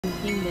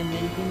kingdom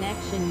in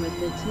connection with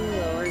the two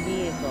lower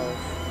vehicles.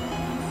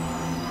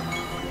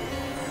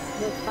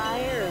 The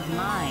fire of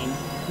mind,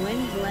 when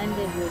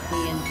blended with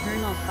the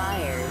internal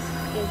fires,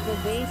 is the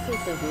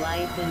basis of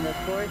life in the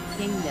fourth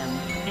kingdom,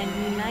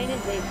 and united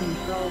they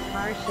control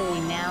partially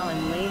now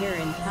and later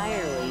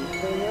entirely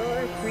the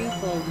lower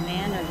threefold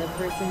man or the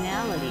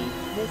personality.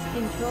 This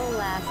control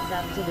lasts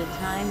up to the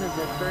time of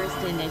the first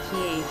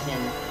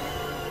initiation.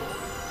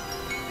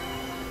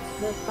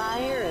 The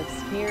fire of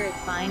spirit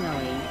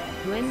finally,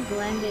 when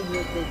blended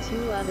with the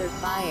two other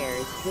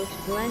fires, which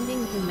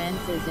blending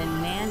commences in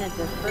man at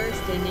the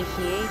first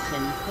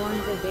initiation,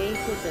 forms a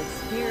basis of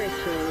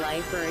spiritual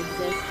life or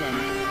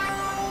existence.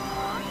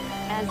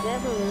 As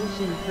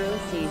evolution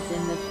proceeds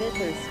in the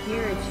fifth or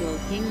spiritual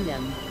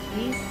kingdom,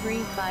 these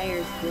three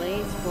fires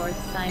blaze forth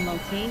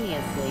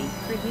simultaneously,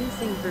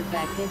 producing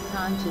perfected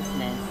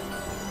consciousness.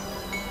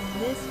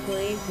 This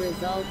blaze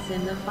results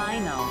in the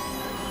final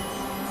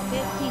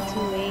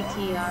 52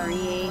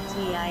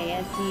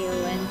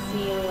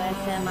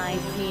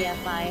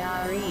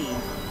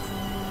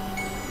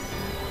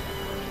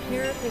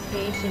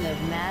 purification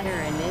of matter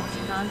and its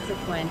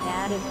consequent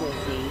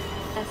adequacy.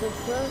 At the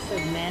close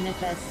of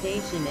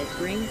manifestation it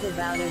brings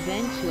about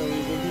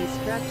eventually the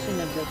destruction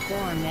of the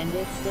form and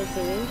its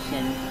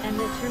dissolution, and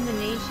the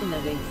termination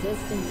of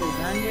existence is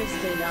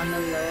understood on the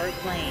lower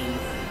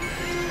planes.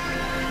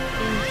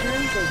 In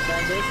terms of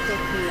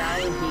Buddhistic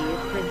theology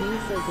it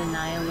produces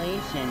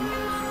annihilation.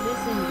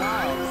 This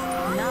involves,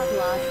 not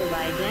loss of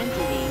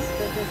identity,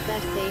 but the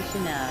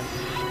cessation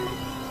of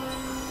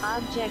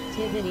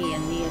objectivity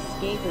and the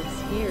escape of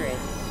spirit,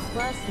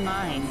 plus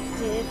mind,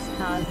 to its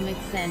cosmic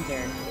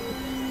center.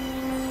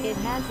 It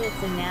has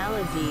its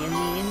analogy in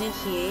the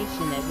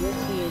initiation at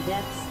which the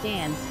adept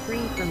stands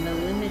free from the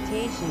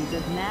limitations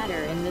of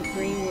matter in the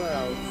three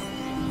worlds.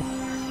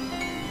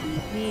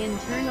 The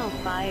internal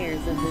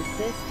fires of the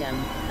system,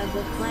 of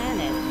the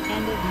planet,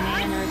 and of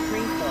man are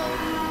threefold.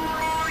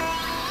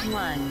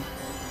 1.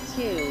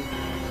 2.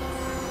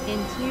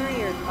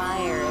 Interior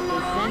fire at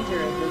the center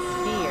of the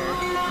sphere,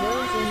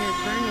 those inner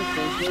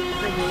furnaces which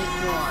produce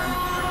warmth.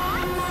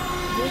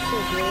 This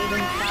is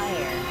latent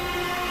fire.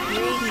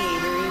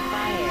 Radiatory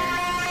fire.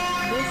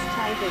 This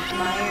type of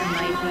fire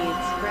might be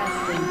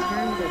expressed in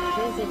terms of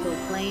physical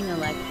plane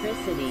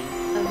electricity,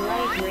 of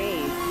light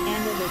rays,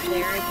 and of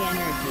etheric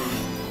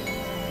energy.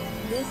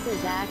 This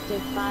is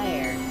active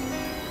fire.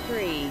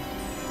 3.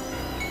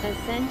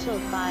 Essential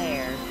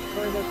fire,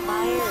 or the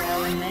fire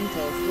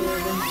elementals who are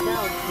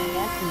themselves the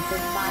essence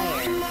of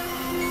fire.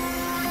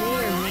 They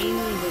are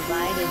mainly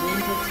divided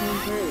into two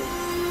groups.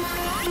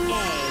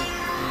 A.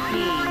 B.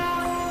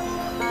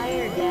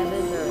 Fire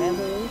devas or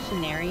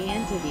evolutionary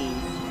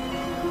entities.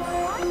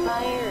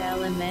 Fire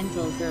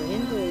elementals are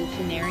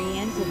involutionary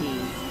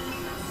entities.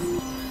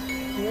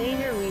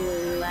 Later we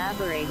will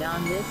elaborate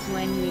on this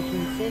when we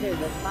consider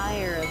the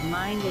fire of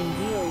mind and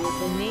deal with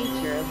the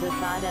nature of the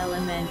thought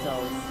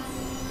elementals.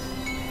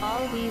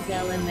 All these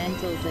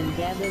elementals and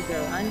devas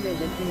are under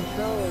the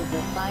control of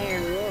the Fire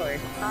Lord,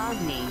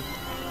 Agni.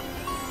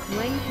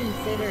 When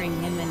considering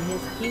him and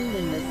his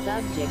kingdom the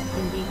subject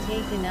can be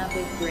taken up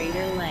at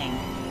greater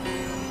length.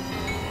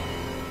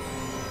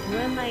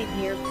 One might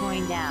here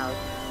point out,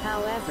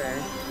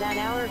 however, that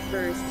our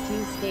first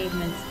two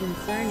statements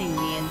concerning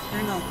the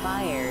internal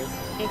fires,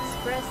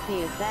 express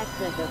the effect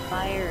that the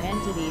fire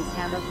entities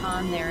have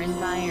upon their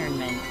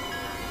environment.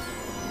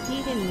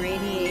 Heat and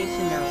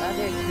radiation are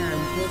other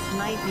terms which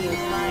might be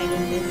applied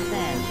in this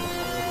sense.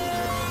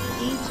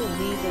 Each of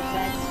these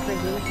effects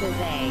produces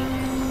a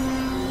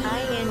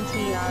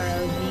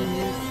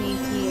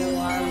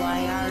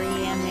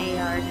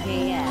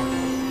introductoryremarks.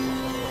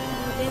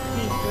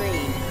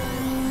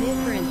 53.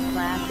 Different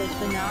class of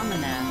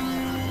phenomena.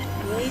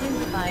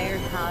 Latent fire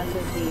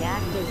causes the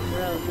active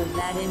growth of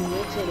that in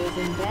which it is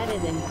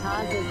embedded and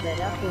causes that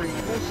upward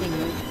pushing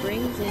which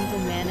brings into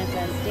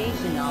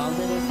manifestation all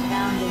that is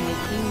found in the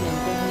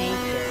kingdoms of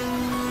nature.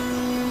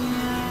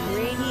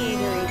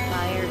 Radiatory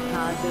fire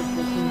causes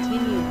the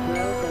continued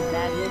growth of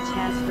that which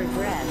has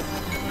progressed,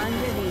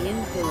 under the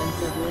influence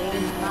of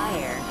latent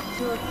fire,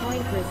 to a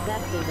point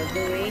receptive of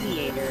the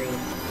radiatory.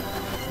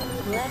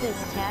 Let us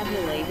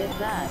tabulate it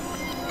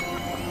thus.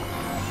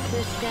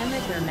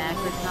 Systemic or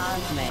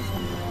macrocosmic.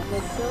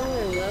 The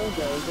solar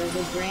logos are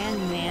the grand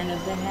man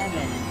of the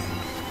heavens.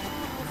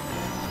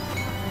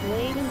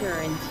 Latent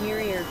or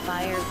interior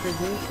fire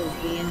produces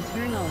the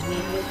internal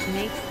heat which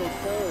makes the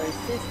solar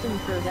system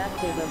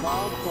productive of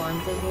all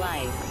forms of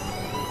life.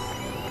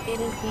 It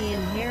is the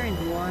inherent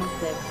warmth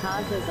that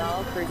causes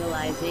all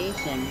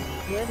fertilization,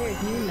 whether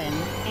human,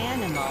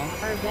 animal,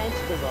 or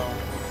vegetable.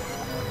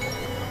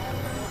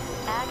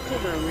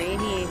 Active or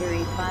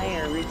radiatory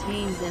fire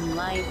retains in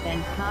life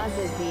and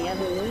causes the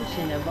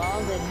evolution of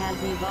all that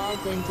has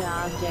evolved into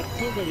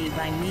objectivity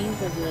by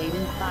means of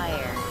latent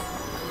fire.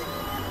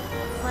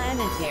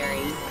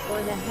 Planetary,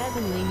 or the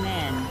heavenly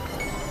men.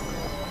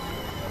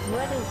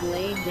 What is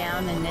laid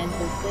down anent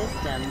the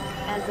system,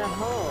 as a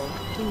whole,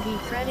 can be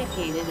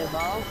predicated of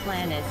all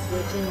planets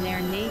which in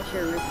their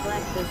nature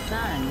reflect the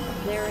sun,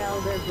 their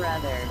elder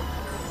brother.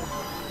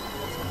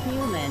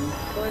 human,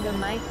 or the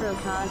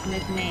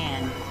microcosmic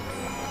man.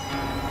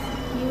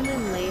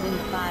 Human-laden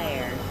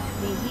fire.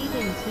 The heat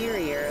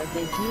interior of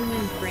the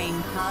human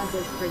frame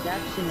causes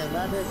production of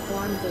other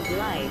forms of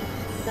life,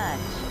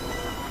 such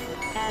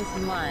as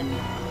 1,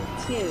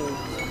 2,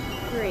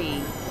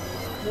 3.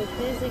 The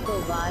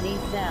physical body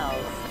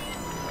cells.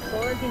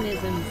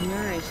 Organisms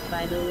nourished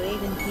by the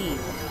latent heat.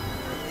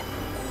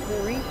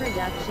 The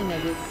reproduction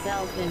of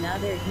itself in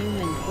other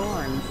human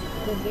forms,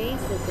 the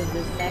basis of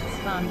the sex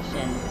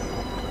function.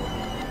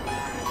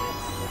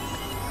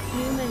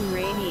 Human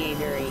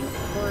radiatory,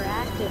 or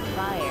active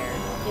fire,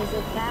 is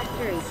a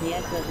factor as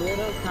yet but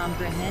little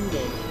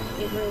comprehended.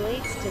 It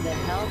relates to the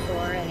health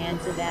aura and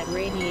to that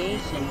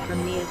radiation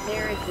from the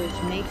etheric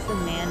which makes a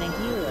man a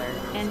healer,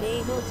 and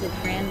able to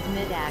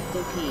transmit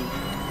active heat.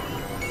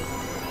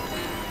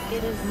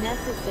 It is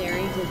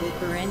necessary to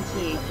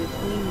differentiate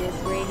between this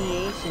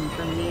radiation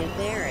from the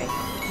etheric,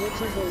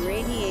 which is a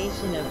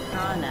radiation of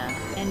prana,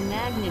 and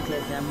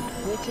magnetism,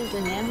 which is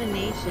an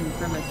emanation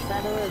from a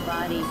subtler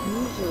body,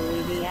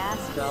 usually the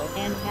astral,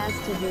 and has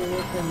to do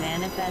with the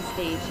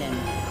manifestation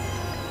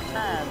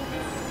of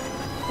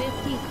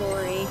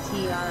 54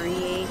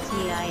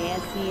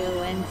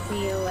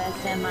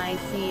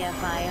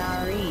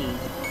 ATREATISEONCOSMICFIRE.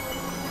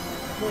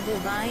 The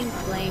divine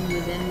flame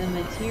within the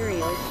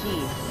material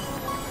sheaths.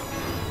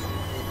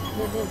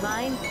 The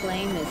divine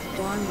flame is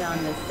formed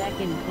on the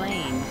second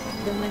plane,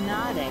 the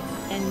monadic,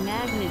 and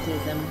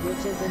magnetism,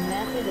 which is a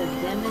method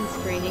of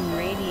demonstrating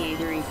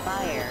radiatory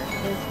fire,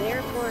 is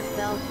therefore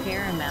felt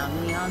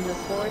paramountly on the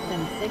fourth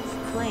and sixth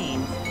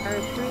planes, or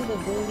through the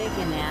buddhic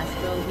and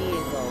astral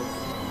vehicles.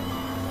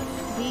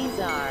 These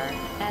are,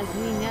 as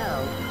we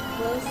know,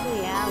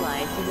 closely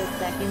allied to the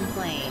second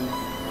plane.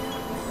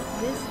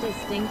 This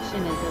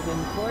distinction is of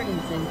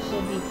importance and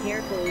should be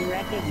carefully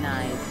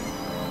recognized.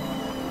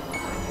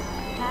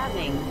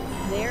 Having,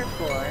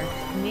 therefore,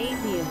 made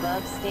the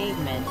above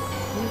statements,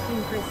 we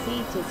can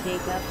proceed to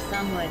take up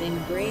somewhat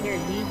in greater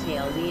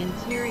detail the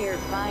interior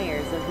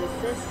fires of the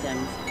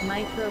systems,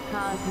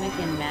 microcosmic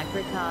and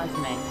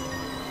macrocosmic.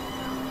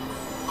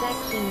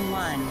 Section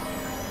 1.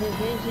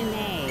 Division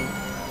A.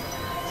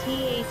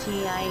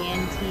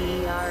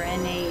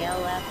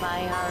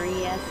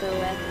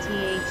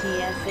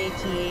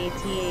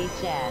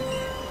 THEINTERNALFIRESOFTHESHEATHEATHS.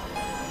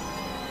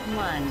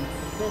 1.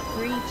 The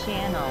three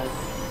channels.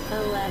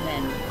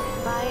 11.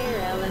 Fire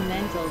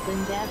elementals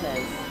and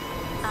devas.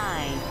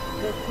 I.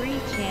 The three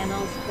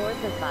channels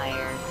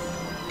fortifiers.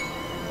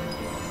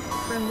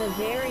 From the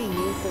very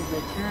use of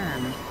the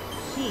term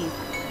sheath,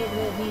 it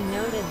will be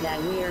noted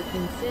that we are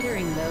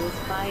considering those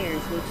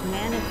fires which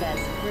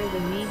manifest through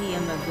the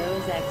medium of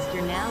those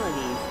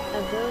externalities,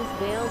 of those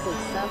veils of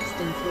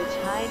substance which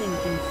hide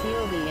and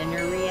conceal the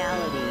inner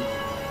reality.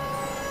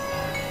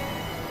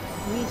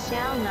 We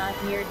shall not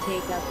here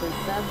take up the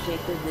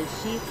subject of the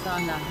sheaths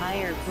on the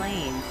higher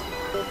planes,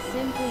 but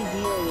simply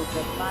deal with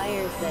the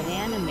fires that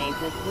animate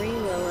the three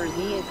lower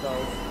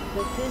vehicles,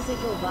 the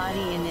physical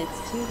body in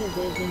its two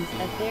divisions,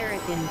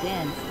 etheric and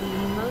dense, the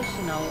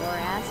emotional or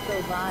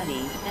astral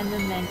body, and the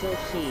mental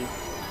sheath.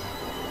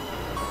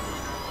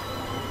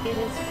 It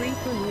is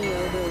frequently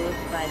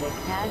overlooked by the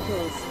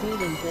casual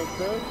student that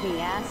both the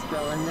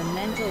astral and the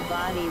mental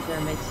bodies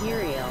are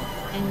material,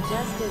 and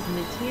just as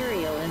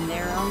material in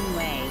their own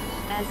way,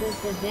 as is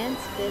the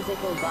dense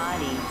physical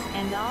bodies,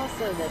 and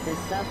also that the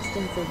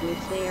substance of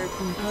which they are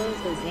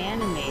composed is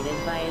animated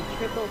by a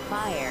triple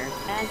fire,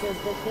 as is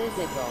the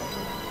physical.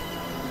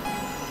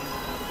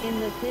 In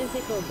the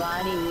physical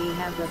body we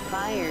have the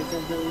fires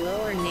of the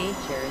lower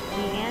nature,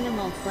 the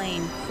animal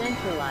plane,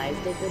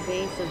 centralized at the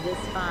base of the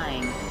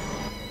spine.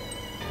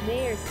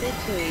 They are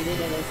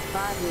situated at a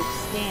spot which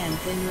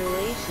stands in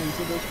relation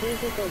to the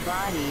physical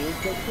body as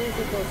the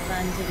physical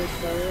sun to the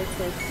solar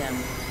system.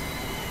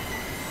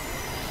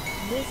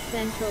 This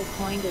central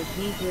point of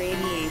heat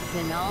radiates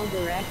in all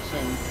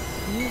directions,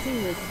 using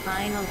the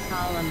spinal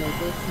column as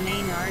its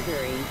main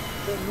artery,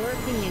 but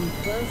working in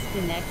close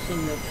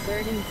connection with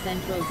certain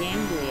central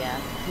ganglia,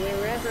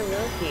 wherever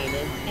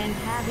located, and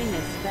having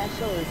a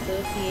special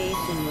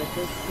association with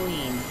the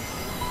spleen.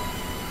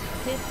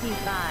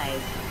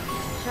 55.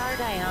 Chart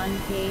I on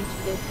page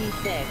 56.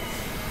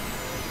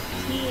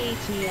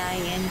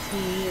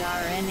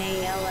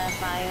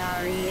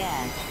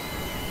 THEINTERNALFIRES.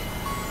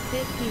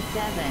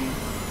 57.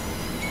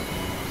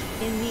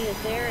 In the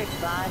etheric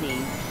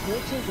body,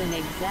 which is an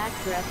exact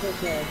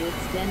replica of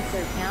its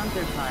denser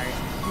counterpart,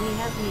 we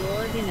have the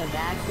organ of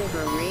active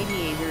or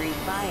radiatory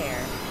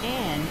fire,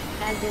 and,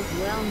 as is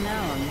well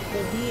known,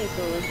 the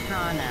vehicle of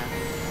prana.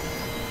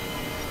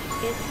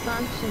 Its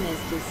function is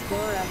to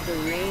store up the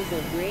rays of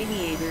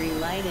radiatory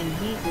light and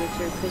heat which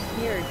are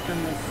secured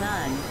from the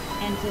sun,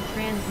 and to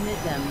transmit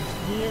them,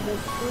 via the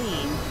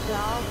spleen, to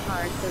all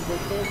parts of the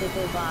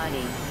physical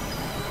body.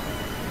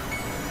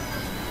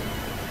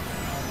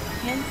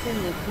 Hence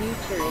in the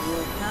future it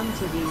will come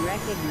to be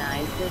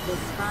recognized that the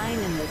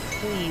spine and the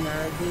spleen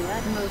are of the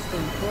utmost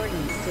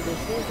importance to the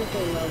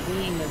physical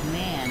well-being of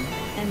man,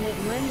 and that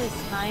when the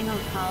spinal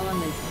column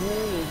is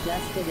clearly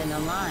adjusted and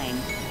aligned,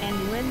 and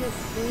when the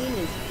spleen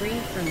is free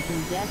from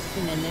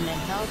congestion and in a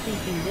healthy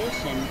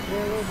condition,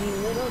 there will be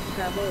little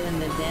trouble in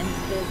the dense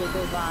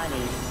physical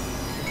body.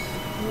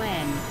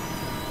 When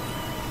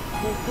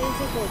the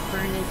physical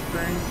furnace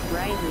burns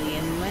brightly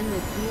and when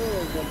the fuel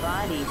of the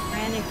body,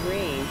 pranic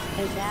rays,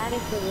 is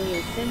adequately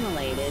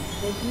assimilated,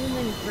 the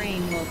human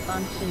frame will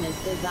function as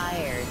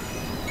desired.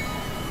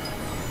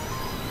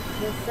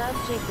 The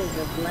subject of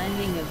the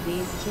blending of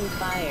these two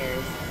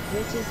fires,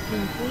 which is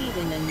complete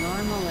in a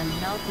normal and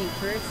healthy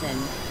person,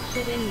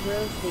 should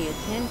engross the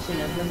attention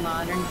of the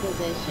modern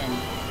physician.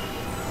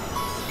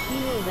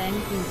 He will then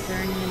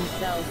concern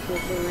himself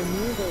with the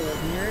removal of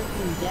nerve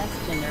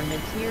congestion or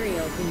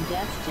material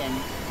congestion,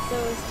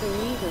 so as to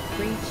leave a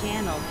free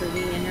channel for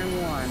the inner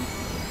warmth.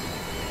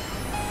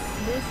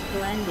 This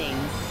blending,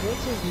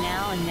 which is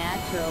now a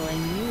natural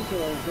and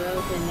usual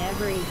growth in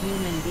every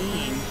human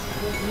being,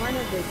 was one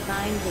of the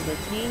signs of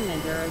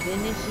attainment or of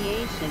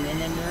initiation in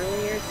an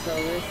earlier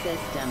solar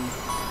system.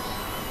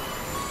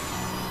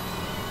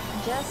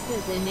 Just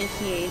as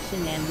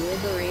initiation and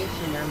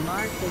liberation are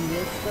marked in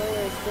this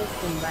solar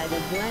system by the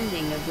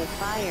blending of the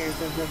fires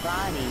of the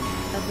body,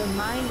 of the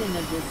mind and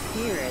of the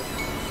spirit,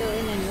 so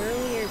in an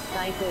earlier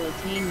cycle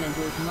attainment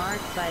is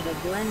marked by the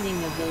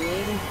blending of the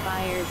latent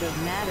fires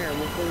of matter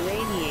with the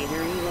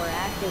radiatory or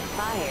active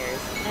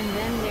fires, and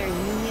then their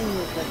union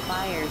with the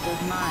fires of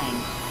mind.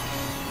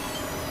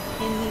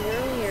 In the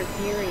earlier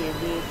period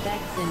the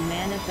effects and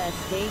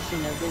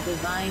manifestation of the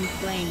divine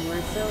flame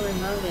were so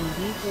remote and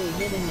deeply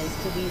hidden as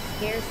to be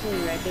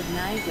scarcely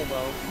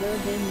recognizable, though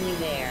dimly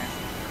there.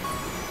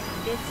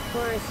 Its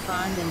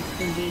correspondence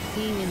can be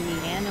seen in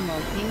the animal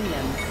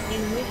kingdom,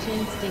 in which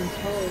instinct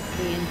holds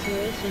the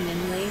intuition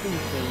in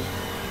latency.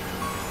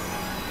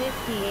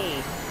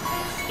 58.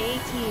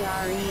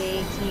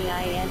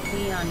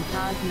 Atreatise on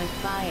cosmic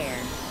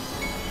fire.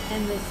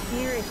 And the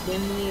spirit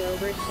dimly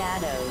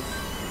overshadows.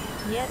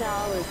 Yet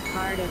all is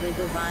part of a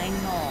divine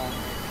whole.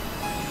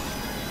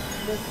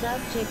 The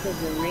subject of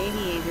the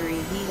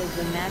radiatory heat of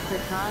the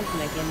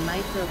macrocosmic and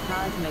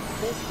microcosmic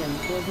systems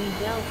will be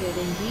dealt with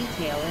in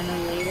detail in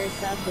a later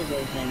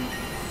subdivision.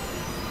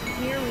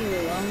 Here we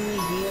will only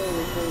deal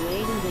with the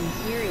latent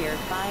interior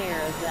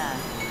fire of the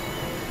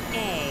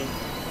A.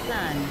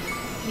 Sun,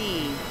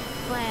 B.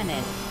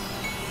 Planet,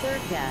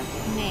 circa,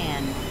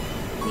 man,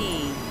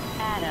 D.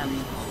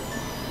 Atom.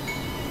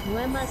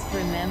 We must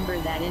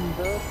remember that in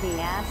both the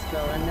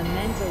astral and the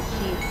mental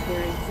sheets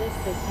there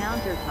exist the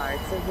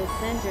counterparts of the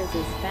centers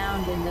as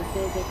found in the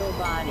physical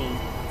body.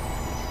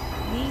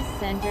 These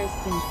centers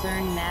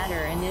concern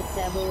matter and its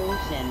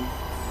evolution.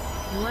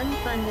 One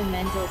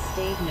fundamental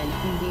statement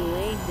can be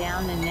laid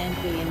down anent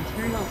the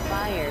internal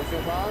fires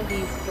of all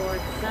these four: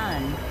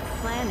 sun,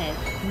 planet,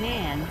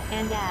 man,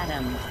 and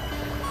atom.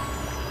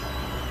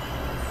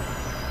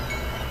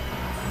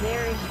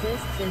 There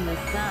exists in the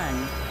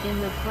sun, in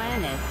the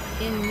planet,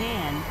 in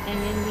man, and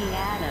in the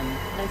atom,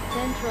 a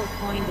central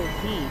point of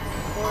heat,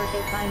 or,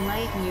 if I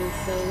might use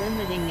so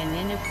limiting and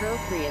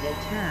inappropriate a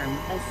term,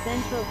 a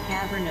central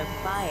cavern of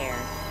fire,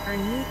 or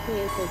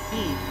nucleus of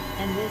heat,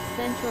 and this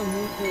central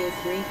nucleus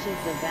reaches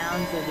the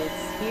bounds of its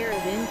sphere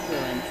of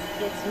influence,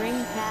 its ring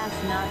pass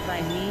not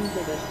by means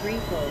of a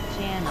threefold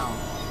channel.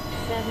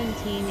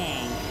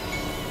 17a.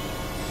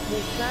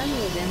 The sun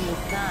within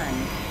the sun,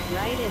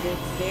 right at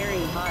its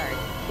very heart,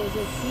 is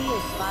a sea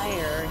of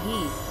fire or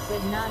heat, but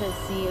not a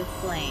sea of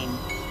flame.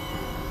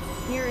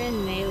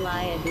 Herein may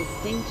lie a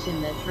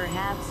distinction that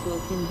perhaps will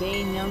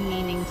convey no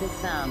meaning to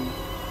some.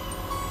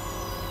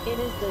 It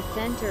is the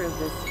center of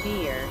the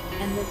sphere,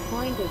 and the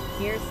point of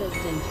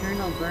fiercest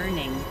internal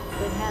burning,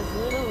 but has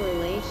little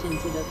relation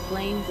to the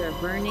flames or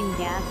burning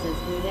gases,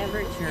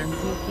 whatever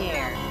terms you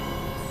care.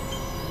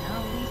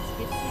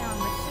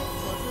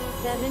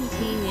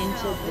 17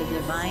 inches the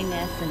divine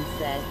essence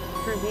that,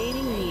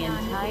 pervading the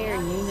entire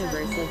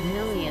universe of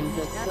millions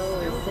of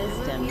solar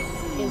systems,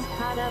 is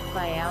caught up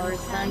by our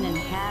sun and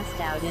passed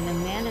out in a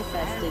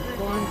manifested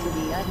form to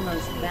the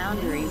utmost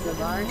boundaries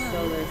of our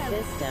solar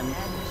system,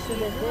 so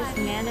that this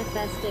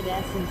manifested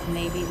essence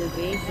may be the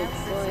basic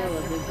soil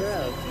of the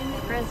growth,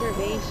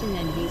 preservation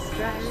and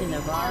destruction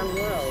of our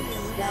worlds.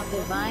 That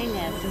divine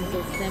essence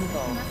is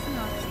simple.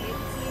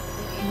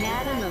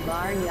 Natum of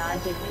our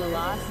yogic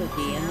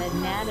philosophy, and that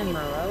natum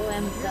or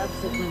om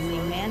subsequently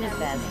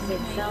manifests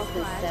itself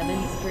as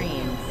 7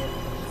 streams.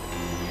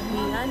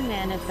 The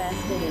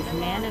unmanifested is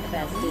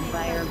manifested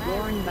by or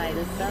born by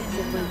the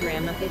subsequent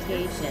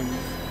ramifications.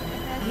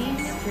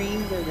 These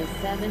streams are the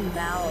 7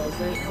 vowels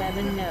or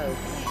 7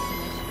 notes.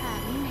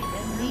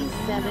 These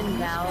 7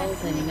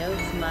 vowels and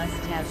notes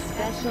must have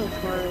special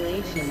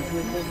correlations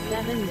with the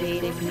 7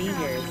 Vedic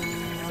meters,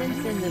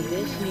 since in the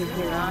Vishnu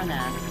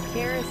Purana,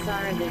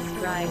 Parasara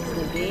describes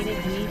the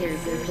Vedic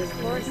meters as the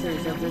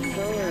coursers of the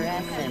solar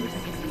essence.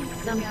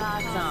 Some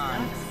thoughts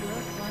on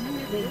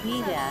the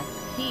Gita,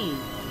 p.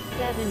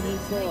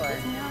 74.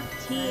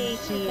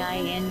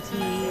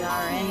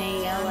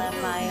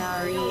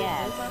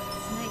 TheinternaLFIRES.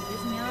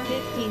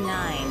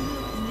 59.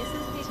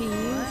 to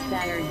use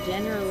that are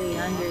generally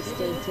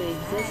understood to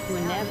exist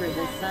whenever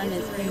the sun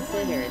is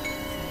considered.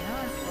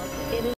 It is